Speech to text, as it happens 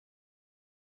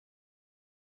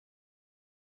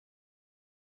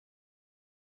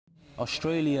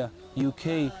Australia,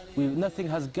 UK, nothing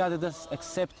has gathered us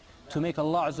except to make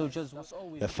Allah Azza wa Jalla what's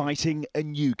always. They're fighting a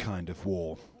new kind of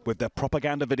war, with their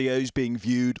propaganda videos being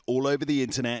viewed all over the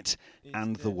internet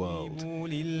and the world. While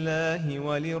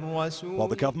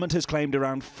the government has claimed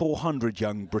around 400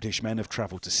 young British men have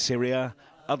travelled to Syria,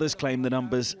 others claim the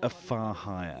numbers are far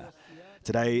higher.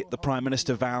 Today, the Prime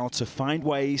Minister vowed to find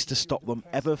ways to stop them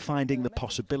ever finding the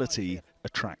possibility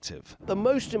attractive. The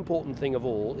most important thing of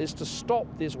all is to stop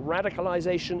this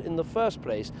radicalisation in the first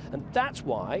place, and that's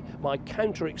why my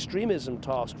counter-extremism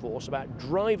task force about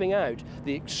driving out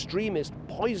the extremist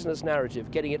poisonous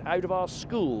narrative, getting it out of our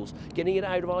schools, getting it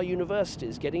out of our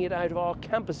universities, getting it out of our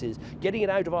campuses, getting it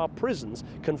out of our prisons,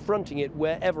 confronting it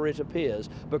wherever it appears,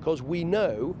 because we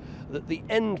know that the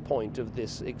end point of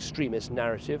this extremist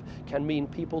narrative can mean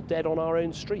people dead on our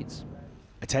own streets.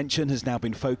 Attention has now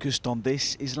been focused on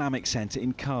this Islamic centre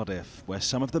in Cardiff, where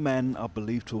some of the men are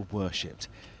believed to have worshipped,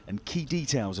 and key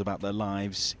details about their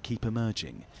lives keep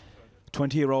emerging.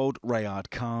 20-year-old Rayad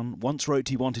Khan once wrote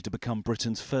he wanted to become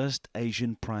Britain's first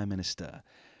Asian Prime Minister.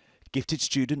 Gifted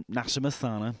student Nasser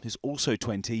Mathana, who's also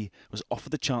 20, was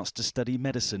offered the chance to study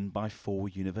medicine by 4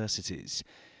 universities.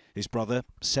 His brother,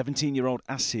 17-year-old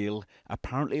Asil,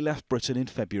 apparently left Britain in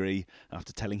February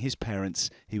after telling his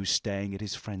parents he was staying at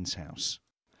his friend's house.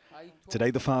 Today,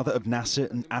 the father of Nasser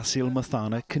and Asil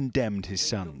Mathana condemned his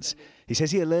sons. He says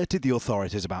he alerted the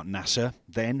authorities about Nasser,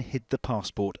 then hid the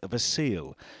passport of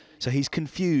Asil. So he's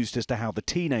confused as to how the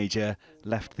teenager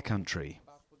left the country.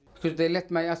 Because they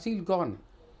let my Asil gone,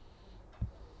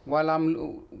 while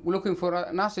I'm looking for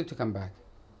Nasser to come back.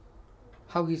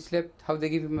 How he slept, how they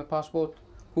give him a passport,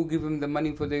 who give him the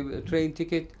money for the train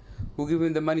ticket, who give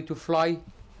him the money to fly,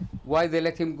 why they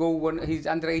let him go when he's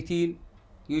under 18.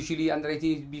 Usually under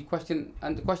 18 be question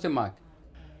mark.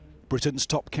 Britain's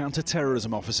top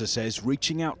counter-terrorism officer says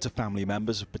reaching out to family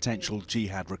members of potential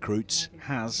jihad recruits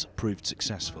has proved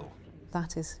successful.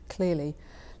 That is clearly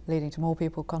leading to more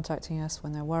people contacting us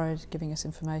when they're worried, giving us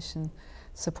information,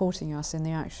 supporting us in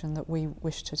the action that we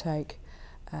wish to take,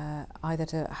 either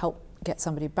to help get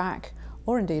somebody back,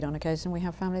 or indeed on occasion we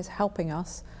have families helping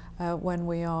us when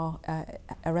we are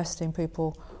arresting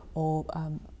people or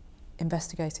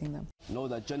investigating them.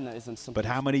 But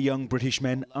how many young British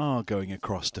men are going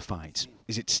across to fight?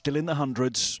 Is it still in the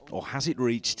hundreds, or has it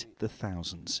reached the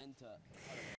thousands?